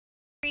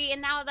away,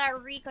 and now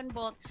that recon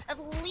bolt at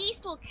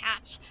least will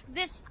catch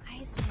this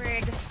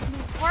Iceberg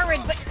move forward.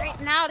 But right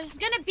now, there's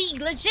gonna be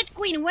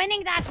Legitqueeen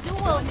winning that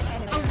duel.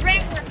 A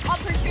rare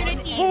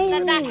opportunity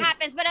that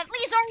happens, but at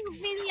least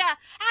oreopheliaa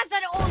has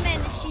an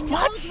omen. She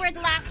knows where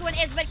the last one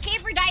is, but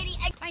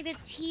Kaephrodite by the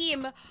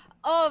team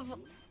of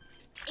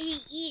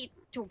AE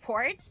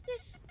towards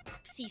this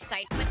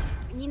seaside. But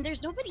I mean,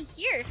 there's nobody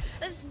here.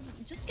 This is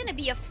just gonna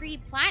be a free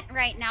plant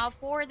right now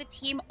for the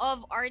team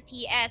of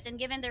RTS, and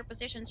given their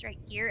positions right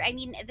here, I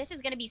mean, this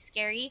is gonna be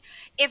scary.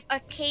 If a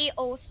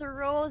KO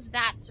throws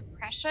that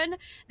suppression,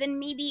 then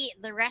maybe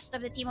the rest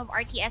of the team of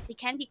RTS, they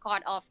can be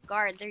caught off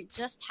guard. They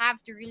just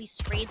have to really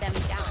spray them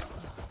down.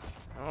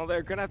 Well,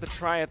 they're gonna have to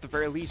try at the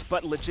very least,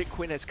 but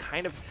Legitqueeen has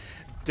kind of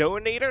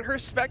donated her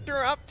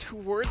Spectre up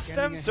towards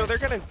them, so they're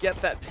gonna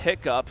get that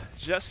pickup.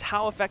 Just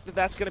how effective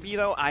that's gonna be,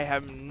 though, I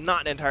am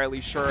not entirely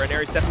sure.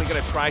 Enerii's definitely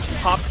gonna try. She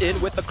pops in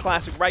with the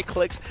classic right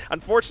clicks.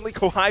 Unfortunately,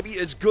 Kohaibi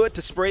is good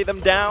to spray them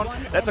down.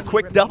 That's a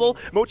quick double.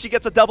 Mochi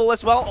gets a double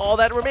as well. All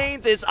that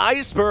remains is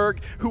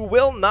Iceberg, who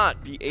will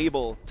not be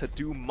able to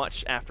do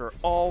much after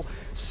all.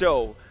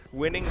 So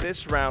winning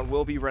this round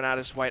will be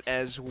Renatus White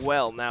as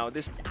well. Now,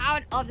 this is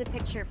out of the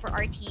picture for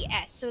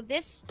RTS. So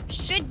this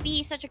should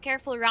be such a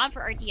careful round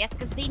for RTS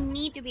because they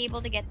need to be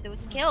able to get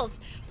those kills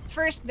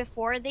first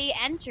before they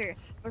enter.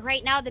 But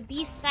right now, the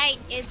B site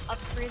is up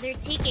for their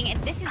taking.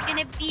 And this is going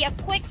to be a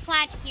quick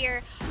plant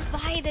here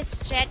by this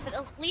Jet. But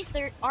at least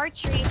there are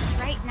trades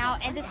right now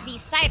in this B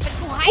site. But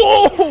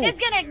Kohaibi is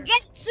going to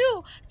get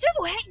two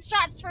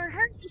headshots for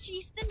her.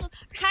 She still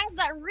has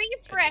that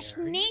refresh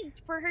nade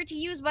for her to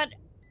use. But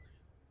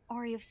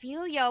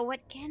oreopheliaa,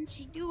 what can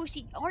she do?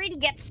 She already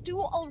gets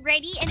two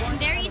already, and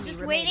Enerii's just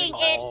waiting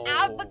it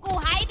out. But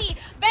Kohaibi,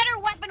 better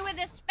weapon with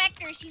this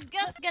Spectre. She's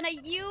just gonna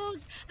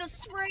use the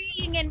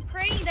spraying and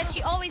praying that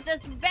she always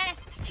does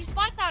best. She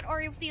spots out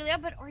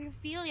oreopheliaa, but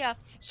oreopheliaa,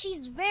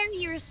 she's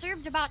very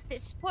reserved about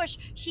this push.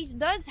 She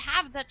does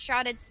have that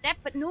shrouded step,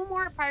 but no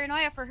more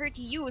paranoia for her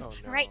to use.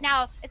 Right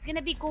now, it's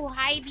gonna be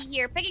Kohaibi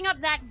here, picking up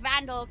that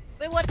Vandal.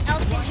 But what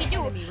else can she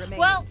do?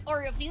 Well,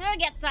 oreopheliaa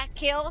gets that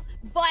kill,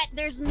 but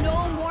there's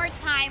no more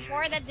time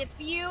for the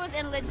defuse,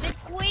 and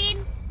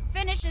Legitqueeen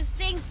finishes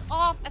things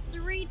off. A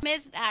 3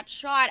 missed that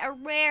shot. A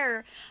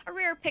rare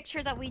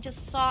picture that we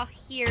just saw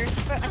here.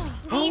 But at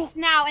least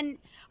now, and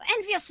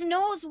Envious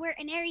knows where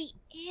Enerii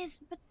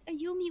is, but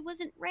Ayumiii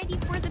wasn't ready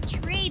for the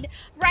trade.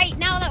 Right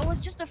now, that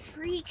was just a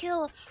free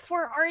kill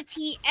for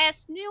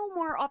RTS. No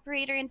more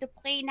operator into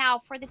play now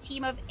for the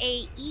team of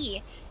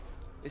AE.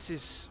 This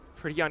is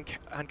pretty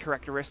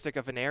uncharacteristic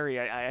of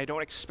Enerii. I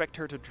don't expect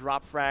her to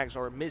drop frags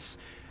or miss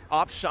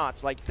op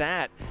shots like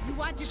that.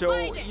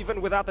 So even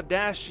without the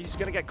dash, she's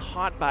gonna get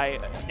caught by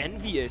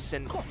Envious.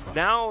 And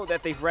now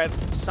that they've read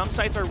some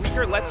sites are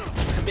weaker, let's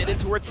commit in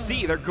towards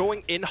C. They're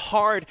going in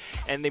hard,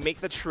 and they make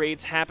the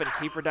trades happen.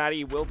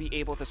 Kaephrodite will be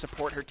able to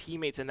support her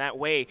teammates in that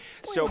way.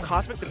 So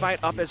Cosmic Divide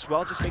up as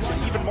well just makes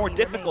it even more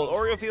difficult.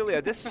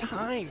 oreopheliaa this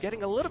time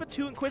getting a little bit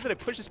too inquisitive,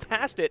 pushes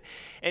past it,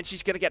 and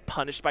she's gonna get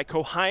punished by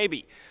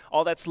Kohaibi.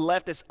 All that's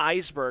left is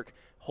Iceberg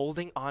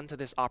holding on to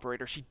this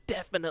operator. She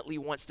definitely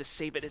wants to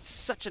save it. It's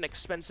such an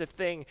expensive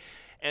thing,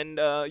 and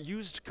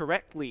used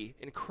correctly,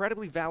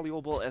 incredibly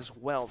valuable as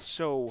well.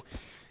 So,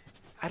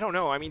 I don't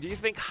know. I mean, do you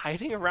think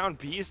hiding around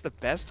B is the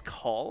best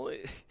call?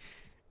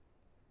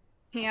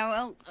 Yeah,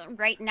 well,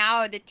 right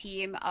now the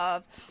team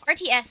of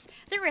RTS,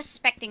 they're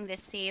respecting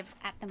this save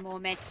at the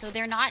moment, so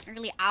they're not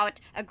really out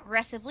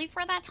aggressively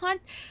for that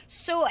hunt.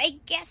 So I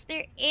guess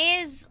there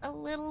is a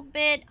little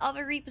bit of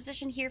a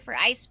reposition here for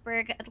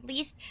Iceberg. At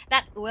least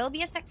that will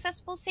be a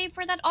successful save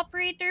for that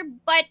operator,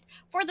 but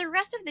for the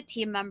rest of the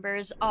team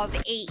members of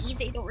AE,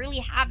 they don't really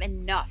have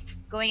enough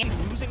going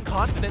in. Losing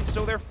confidence,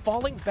 so they're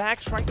falling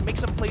back, trying to make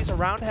some plays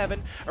around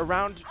Heaven,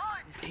 around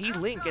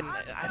A-Link, and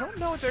I don't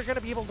know if they're going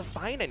to be able to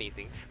find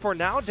anything. For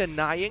now,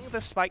 denying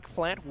the spike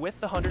plant with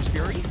the Hunter's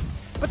Fury,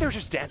 but they're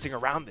just dancing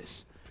around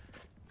this.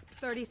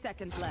 30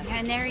 seconds left.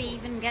 And Enerii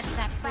even gets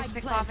that first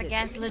pick off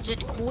against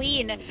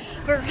Legitqueeen.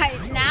 But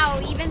right now,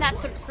 even that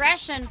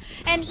suppression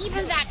and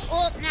even that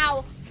ult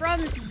now from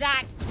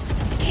that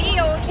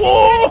KO, he's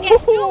gonna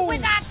get through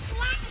with that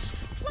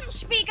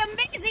flash peek.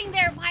 Amazing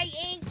there by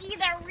AE.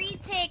 That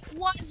retake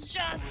was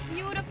just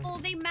beautiful.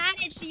 They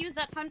managed to use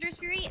that Hunter's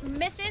Fury. It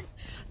misses,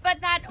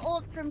 but that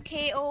ult from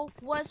KO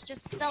was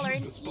just stellar.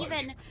 And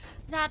even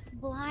that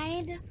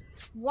blind,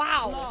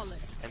 wow.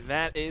 And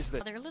that is the...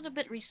 They're a little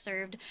bit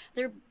reserved.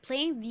 They're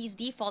playing these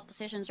default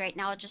positions right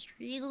now, just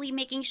really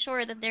making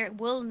sure that there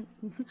will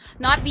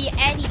not be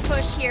any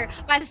push here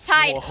by the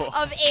side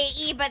of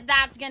AE, but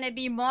that's gonna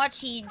be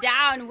Mochi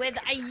down with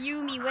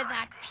Ayumiii with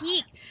that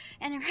peak.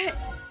 And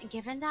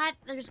given that,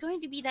 there's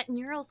going to be that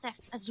neural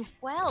theft as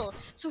well.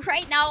 So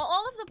right now,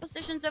 all of the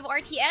positions of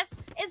RTS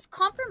is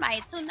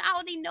compromised. So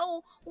now they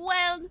know,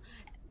 well,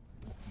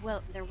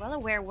 they're well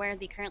aware where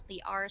they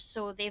currently are,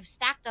 so they've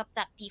stacked up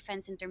that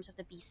defense in terms of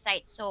the B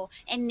site. So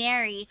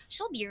Enerii,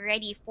 she'll be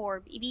ready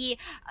for maybe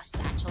a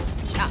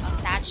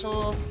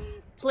satchel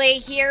play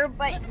here,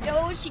 but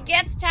no, she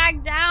gets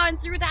tagged down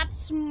through that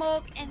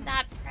smoke and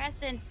that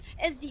presence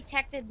is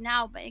detected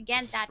now. But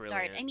again, that dart.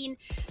 Brilliant. I mean,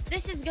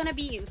 this is gonna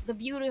be the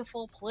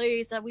beautiful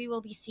plays that we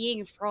will be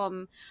seeing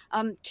from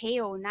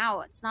KO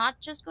now. It's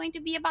not just going to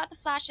be about the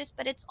flashes,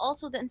 but it's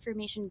also the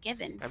information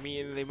given. I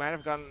mean, they might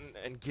have gone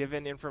and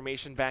given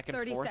information back and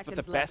 30 forth, but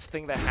the seconds best left.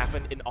 thing that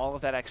happened in all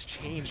of that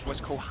exchange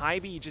was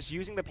Kohaibi just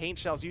using the paint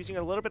shells, using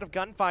a little bit of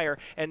gunfire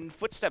and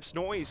footsteps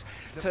noise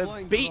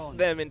to bait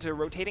them into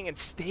rotating and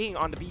staying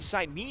on the B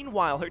side.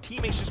 Meanwhile, her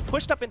teammates just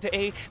pushed up into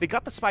A. They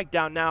got the spike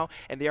down now,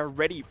 and they are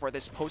ready for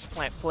this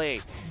post-plant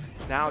play.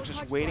 Now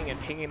just waiting and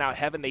pinging out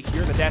heaven. They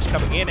hear the dash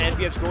coming in.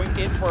 Envious going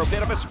in for a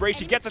bit of a spray.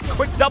 She gets a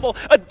quick double,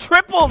 a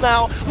triple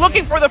now.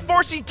 Looking for the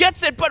force, she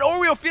gets it, but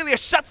oreopheliaa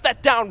shuts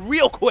that down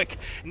real quick.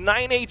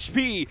 9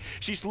 HP.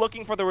 She's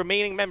looking for the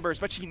remaining members,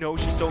 but she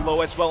knows she's so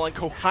low as well. And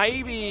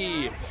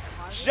Kohaibi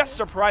just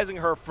surprising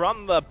her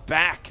from the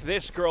back.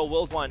 This girl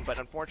will win, but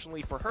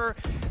unfortunately for her,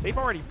 they've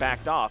already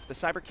backed off. The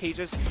cyber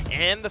cages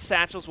and the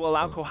satchels will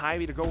allow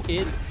Kohaibi to go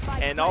in,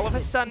 and all of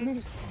a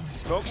sudden,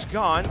 smoke's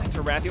gone.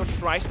 Tarathiel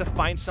tries to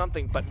find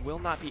something, but will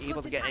not be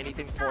able to get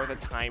anything for the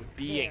time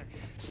being.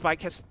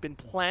 Spike has been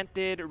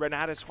planted.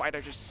 Renatus White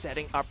are just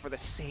setting up for the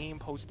same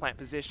post-plant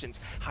positions,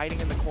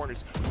 hiding in the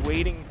corners,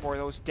 waiting for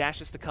those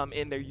dashes to come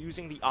in. They're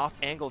using the off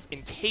angles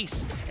in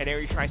case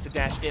enerii tries to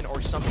dash in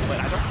or something, but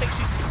I don't think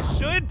she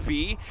should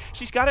be.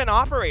 She's got an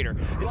operator.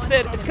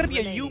 Instead, it's going to be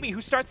a Ayumiii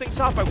who starts things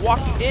off by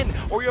walking in.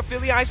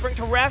 oreopheliaa Eisberg,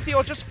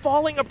 Tarathiel just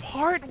falling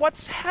apart.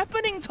 What's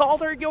happening to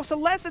Alter Ego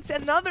Celestè? It's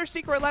another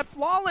Secret Lab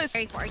flawless. For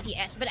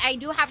RTS, but I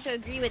do have to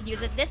agree with you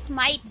that this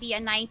might be a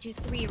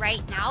 9-3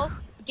 right now.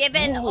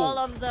 Given all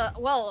of the,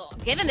 well,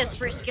 given this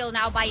first kill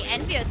now by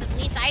Envious, at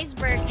least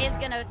Eisberg is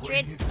gonna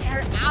trade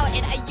her out,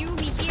 and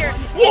Ayumiii here.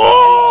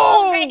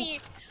 Whoa! Already.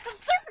 The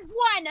third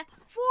one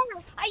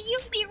for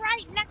Ayumiii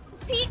right now.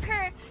 Peek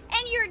her,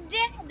 and you're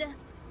dead.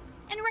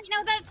 And right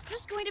now, that's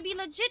just going to be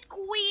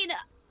Legitqueeen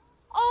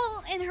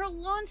all in her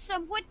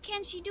lonesome. What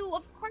can she do?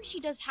 Of course, she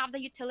does have the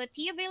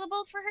utility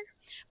available for her,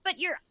 but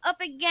you're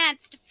up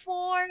against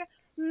 4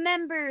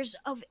 members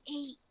of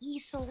AE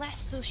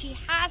Celeste, so she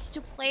has to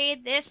play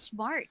this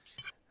smart.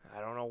 I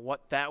don't know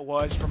what that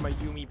was from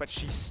Ayumiii, but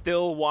she's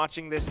still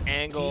watching this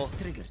angle.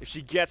 If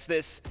she gets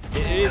this,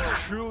 it is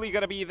truly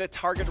going to be the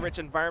target-rich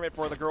environment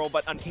for the girl,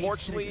 but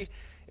unfortunately,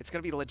 it's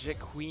going to be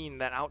Legitqueeen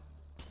that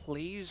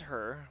outplays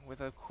her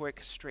with a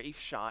quick strafe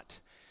shot.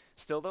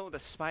 Still though, the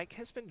spike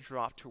has been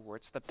dropped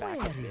towards the back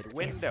of mid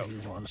window.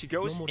 She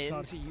goes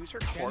in to use her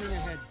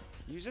corpse,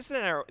 uses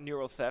an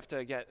neural theft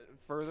to get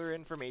further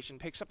information,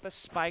 picks up the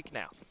spike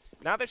now.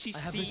 Now that she's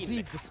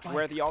seen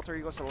where the Alter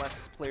Ego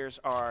Celeste players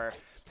are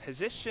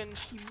positioned,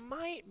 she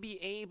might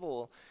be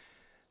able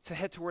to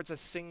head towards a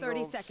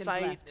single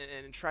site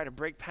and try to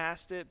break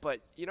past it.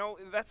 But, you know,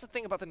 that's the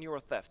thing about the neural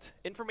theft.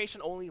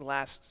 Information only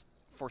lasts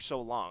for so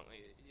long.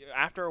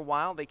 After a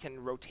while, they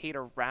can rotate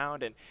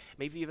around and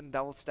maybe even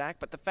double stack.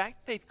 But the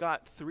fact that they've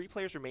got 3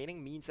 players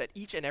remaining means that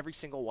each and every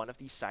single one of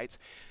these sites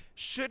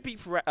should be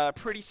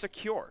pretty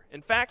secure.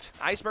 In fact,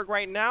 Eisberg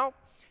right now,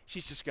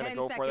 she's just going to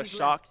go for the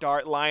shock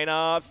dart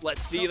lineups.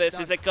 Let's see this.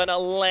 Is it going to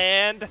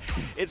land?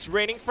 It's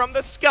raining from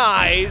the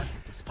skies.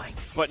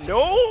 But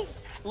no,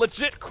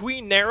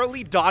 Legitqueeen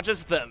narrowly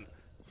dodges them.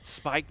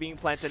 Spike being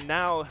planted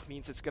now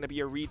means it's going to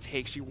be a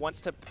retake. She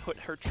wants to put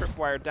her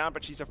tripwire down,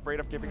 but she's afraid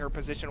of giving her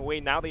position away.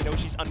 Now they know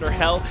she's under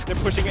hell. They're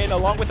pushing in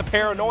along with the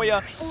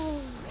paranoia.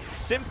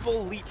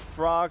 Simple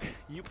leapfrog.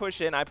 You push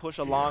in, I push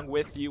along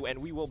with you, and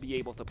we will be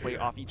able to play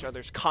off each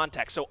other's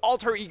contact. So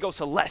Alter Ego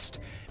Celeste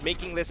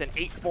making this an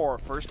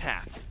 8-4 first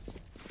half.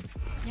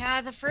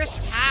 Yeah, the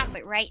first half,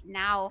 but right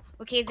now,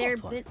 okay,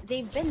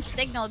 they've been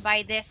signaled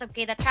by this.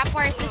 Okay, the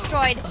trapwire is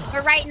destroyed,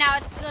 but right now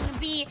it's gonna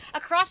be a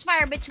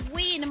crossfire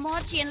between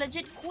Mochi and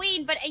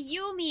Legitqueeen, but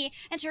Ayumiii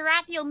and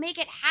Tarathiel make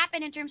it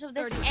happen in terms of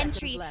this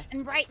entry.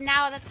 And right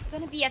now, that's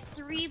gonna be a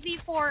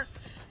 3v4.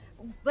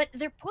 But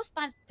their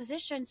post-plant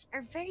positions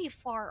are very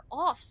far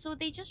off, so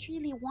they just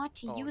really want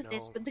to use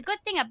this. But the good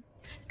thing,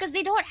 because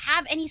they don't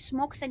have any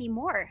smokes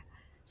anymore.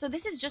 So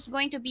this is just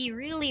going to be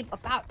really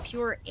about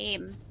pure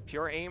aim.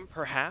 Pure aim,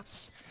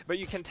 perhaps, but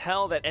you can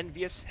tell that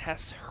Envious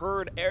has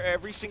heard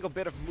every single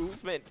bit of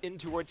movement in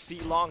towards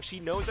C-Long. She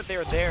knows that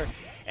they're there,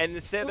 and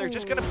instead they're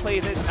just going to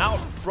play this out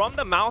from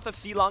the mouth of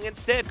C-Long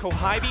instead.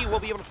 Kohaibi will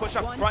be able to push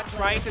up front,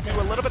 trying to do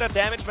a little bit of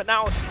damage, but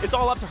now it's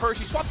all up to her.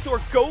 She swaps to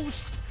her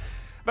Ghost.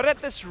 But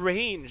at this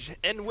range,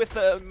 and with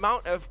the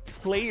amount of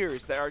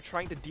players that are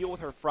trying to deal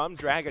with her from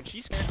Dragon,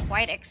 she's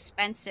quite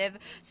expensive.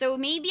 So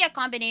maybe a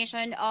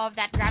combination of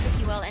that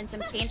Gravity Well and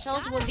some Paint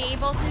Shells will be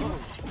able to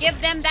give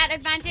them that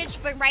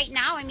advantage. But right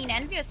now, I mean,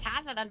 Envious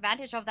has that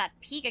advantage of that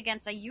peak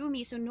against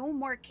Ayumiii, so no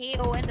more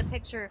KO in the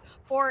picture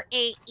for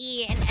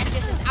AE. And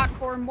Envious is out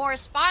for more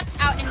spots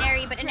out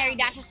enerii, but enerii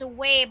dashes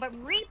away, but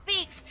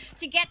repeaks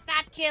to get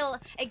that kill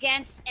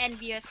against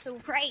Envious. So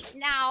right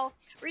now,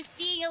 we're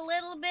seeing a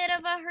little bit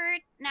of a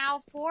hurt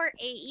now for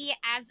AE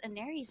as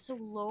enerii is so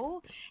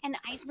low and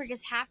Eisberg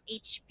is half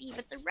HP,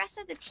 but the rest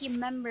of the team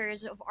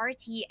members of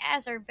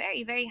RTS are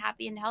very, very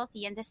happy and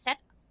healthy. And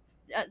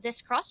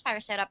this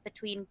crossfire setup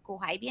between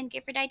Kohaibi and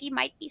Kaephrodite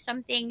might be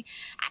something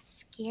that's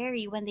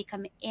scary when they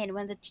come in,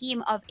 when the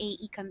team of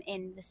AE come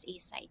in this A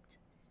site.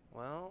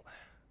 Well,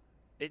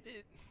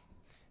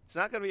 it's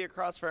not going to be a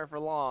crossfire for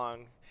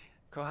long.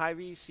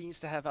 Kohaibi seems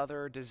to have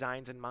other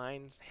designs in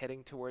mind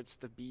heading towards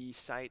the B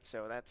site,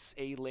 so that's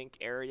A-link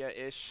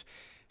area-ish.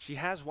 She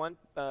has one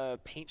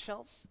paint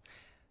shells.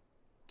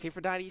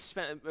 Kaephrodite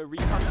spent a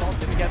recon ball,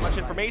 didn't get much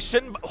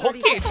information. But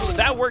okay,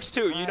 that works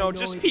too. You know,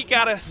 just peek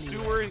out a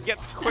sewer and get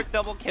a quick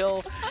double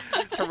kill.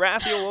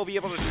 Tarathiel will be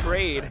able to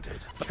trade,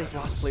 but they've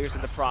lost players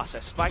in the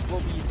process. Spike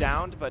will be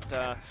downed, but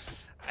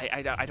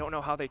I don't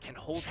know how they can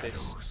hold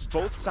this.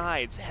 Both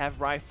sides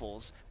have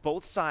rifles.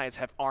 Both sides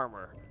have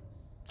armor.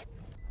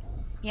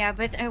 Yeah,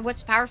 but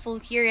what's powerful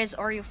here is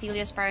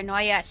Oreophelia's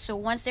paranoia. So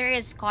once there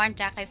is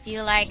contact, I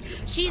feel like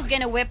she's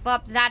gonna whip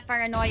up that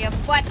paranoia.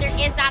 But there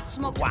is that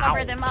smoke to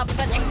cover them up.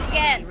 But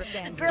again,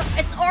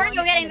 it's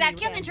Oreo getting that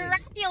kill, and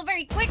Tarathiel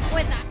very quick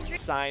with that.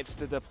 Sides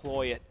to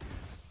deploy it.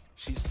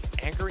 She's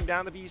anchoring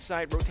down the B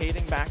side,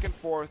 rotating back and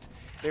forth.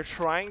 They're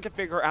trying to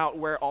figure out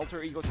where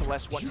Alter Ego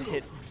Celeste want to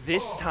hit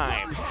this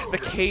time. The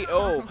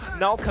KO,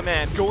 null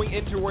command, going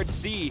in towards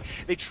C.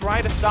 They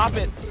try to stop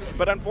it,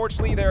 but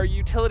unfortunately their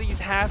utilities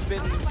have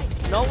been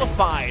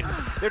nullified.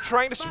 They're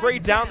trying to spray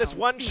down this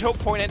one choke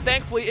point, and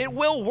thankfully it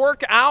will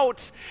work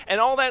out.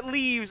 And all that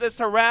leaves is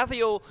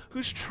Tarathiel,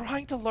 who's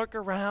trying to lurk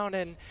around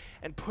and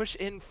push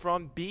in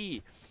from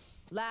B.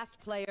 Last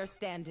player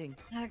standing.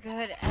 A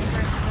good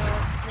effort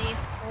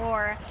place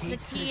for the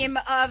team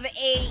of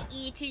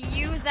AE to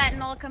use that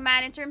null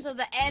command in terms of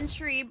the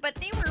entry, but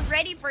they were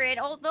ready for it.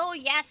 Although,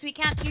 yes, we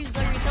can't use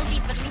our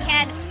utilities, but we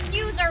can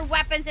use our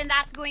weapons, and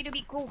that's going to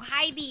be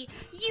Kohaibi.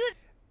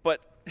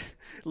 But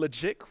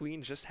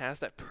Legitqueeen just has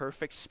that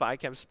perfect spy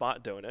cam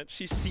spot, Donut.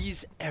 She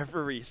sees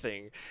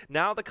everything.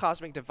 Now the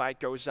Cosmic Divide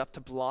goes up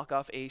to block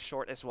off A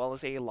short as well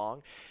as A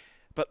long.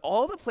 But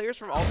all the players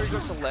from Alter Ego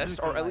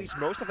Celeste, or at least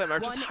most of them, are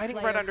just hiding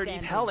right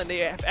underneath Hell, and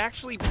they're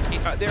actually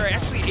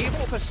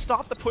able to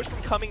stop the push from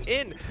coming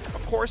in.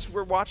 Of course,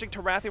 we're watching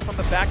Tarathiel from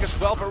the back as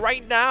well, but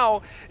right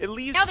now, it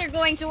leaves... Now they're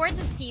going towards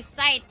the C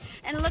site,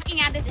 and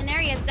looking at this,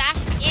 enerii is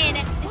dashing in,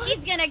 and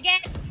she's gonna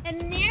get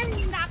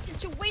enerii in that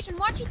situation.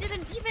 Mochi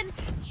didn't even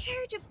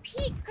care to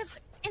peek, because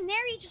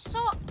enerii just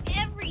saw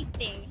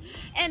everything.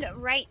 And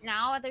right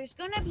now, there's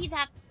gonna be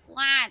that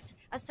plant,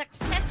 a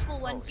successful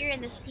one here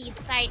in the C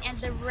site,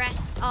 and the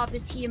rest of the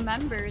team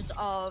members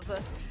of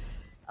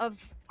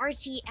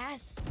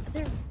RTS,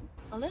 they're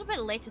a little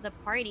bit late to the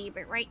party,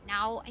 but right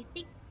now I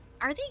think,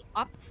 are they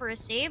up for a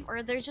save,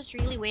 or they're just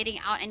really waiting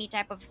out any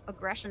type of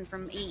aggression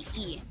from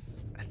AE?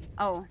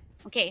 Oh,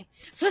 okay,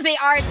 so they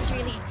are just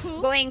really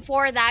going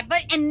for that,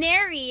 but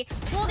enerii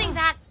holding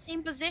that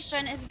same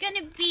position is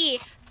gonna be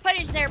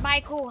punished there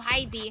by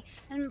Kohaibi.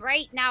 And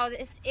right now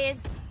this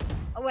is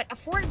a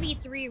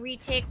 4v3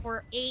 retake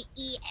for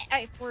AE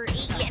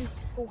and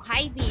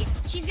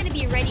Kohaibi. She's gonna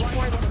be ready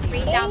for the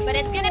spray down, but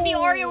it's gonna be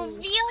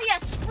oreopheliaa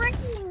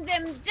sprinkling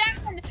them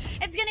down.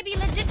 It's gonna be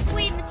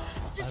Legitqueeen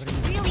just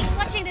really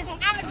clutching this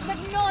out, but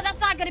no,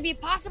 that's not gonna be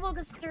possible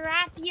because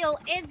Tarathiel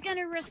is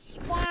gonna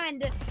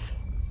respond.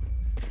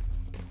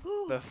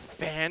 The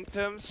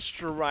Phantom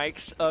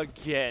strikes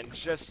again.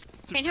 Just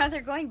right now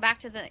they're going back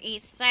to the A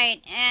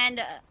site,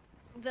 and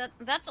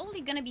that's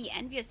only gonna be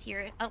Envious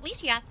here. At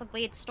least she has the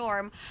Blade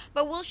Storm,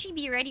 but will she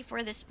be ready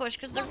for this push?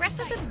 Because the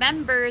rest of the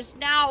members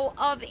now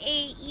of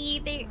AE,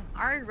 they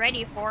are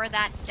ready for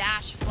that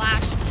dash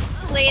flash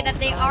play that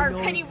they are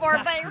ready for.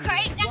 But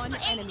right now,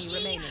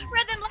 AE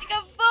read them like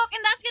a book,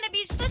 and that's gonna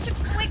be such a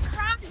quick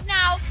round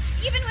now.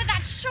 Even with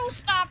that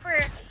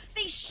showstopper,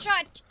 they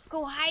shut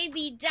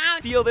Kohaibi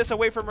down. Steal this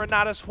away from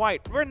Renatus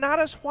White.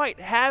 Renatus White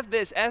have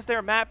this as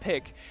their map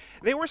pick.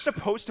 They were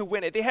supposed to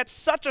win it. They had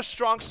such a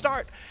strong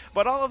start,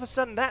 but all of a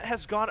sudden that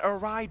has gone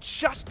awry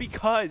just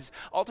because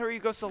Alter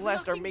Ego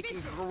Celeste are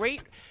making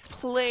great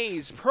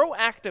plays,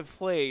 proactive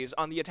plays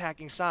on the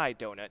attacking side,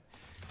 Donut.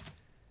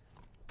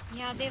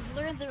 Yeah, they've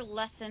learned their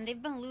lesson.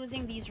 They've been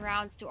losing these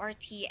rounds to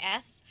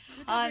RTS.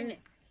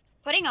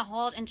 Putting a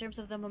halt in terms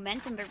of the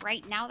momentum, but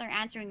right now they're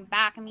answering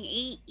back. I mean,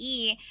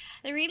 AE,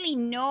 they really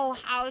know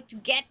how to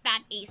get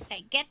that A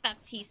site, get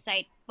that C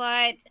site, but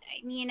I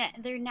mean,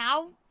 they're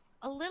now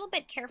a little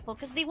bit careful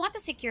because they want to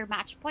secure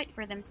match point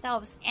for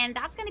themselves, and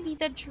that's going to be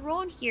the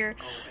drone here,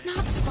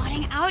 not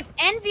spotting out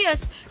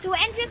Envious. So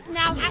Envious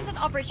now has an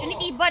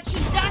opportunity, but she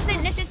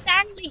doesn't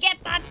necessarily get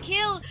that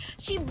kill.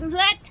 She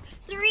let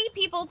 3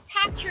 people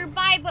pass her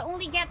by, but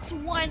only gets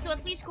 1, so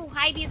at least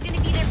Kohaibi is going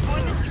to be there for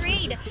the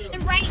trade.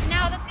 And right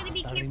now, that's going to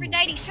be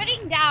Kaephrodite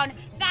shutting down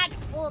that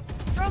ult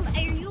from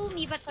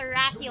Ayumiii, but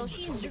Tarathiel,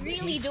 she's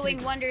really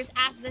doing wonders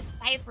as the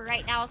Cypher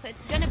right now, so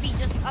it's going to be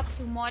just up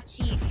to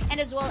Mochi and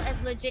as well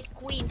as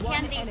Legitqueeen.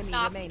 Can they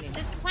stop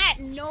this plant?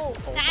 No.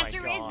 The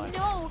answer is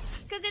no,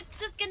 because it's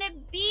just going to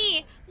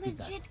be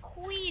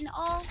Legitqueeen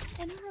all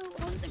in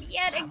her lonesome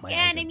yet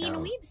again. I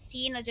mean, we've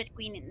seen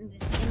Legitqueeen in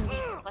these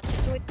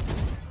clutches,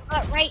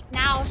 but right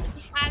now she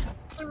has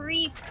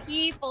 3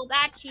 people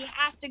that she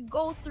has to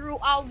go through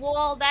a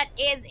wall that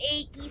is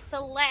Ego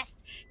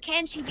Celestè.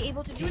 Can she be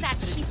able to do that?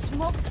 She's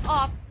smoked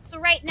up. So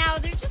right now,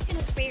 they're just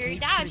gonna spray her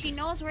down. She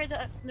knows where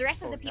the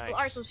rest of the people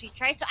are, so she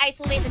tries to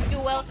isolate the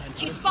duel.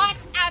 She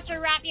spots out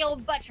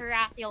Tarathiel, but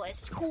Tarathiel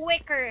is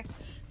quicker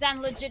than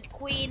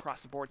Legitqueeen.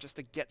 Across the board just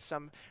to get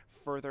some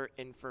further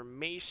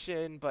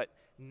information, but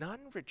none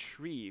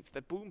retrieved.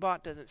 The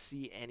Boombot doesn't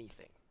see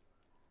anything.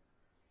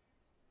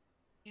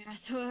 Yeah,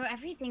 so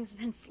everything's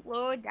been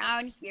slowed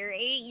down here.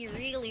 He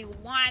really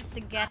wants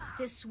to get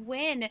this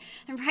win.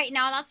 And right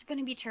now, that's going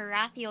to be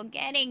Tarathiel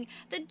getting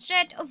the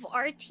Jet of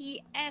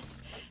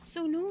RTS.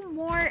 So no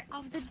more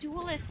of the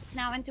duelists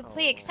now into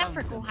play, except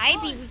for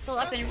Kohaibi, who's still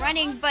up and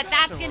running. But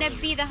that's going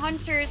to be the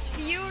Hunter's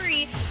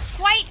Fury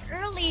quite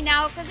early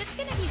now, because it's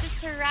going to be just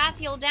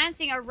Tarathiel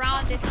dancing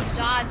around this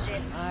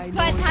dodge-in.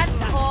 But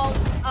that's all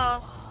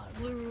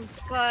blues,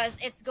 because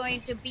it's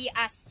going to be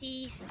a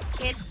C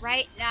kit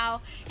right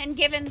now, and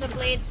given the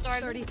Blade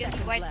Storm, it's going to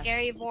be quite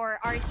scary for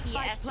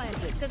RTS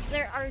because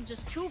there are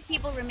just 2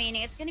 people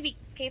remaining. It's going to be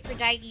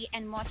Kaephrodite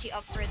and Mochi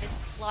up for this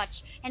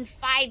clutch, and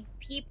 5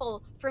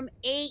 people from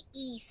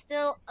AE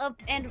still up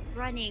and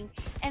running.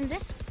 And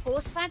this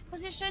post-plant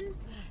position,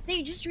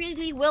 they just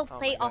really will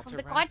play off of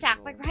the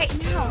contact. Like right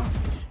now,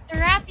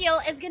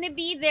 Tarathiel is going to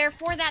be there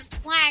for that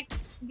flank,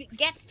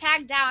 gets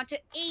tagged down to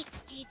 8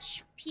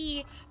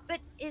 HP. But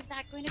is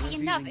that going to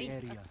be enough?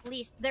 At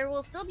least there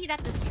will still be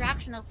that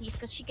distraction, at least,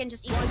 because she can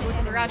just easily go to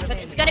Reirachu. But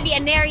it's going to be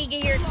enerii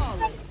here.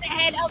 The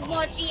head of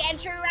Mochi and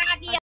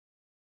Tarathiel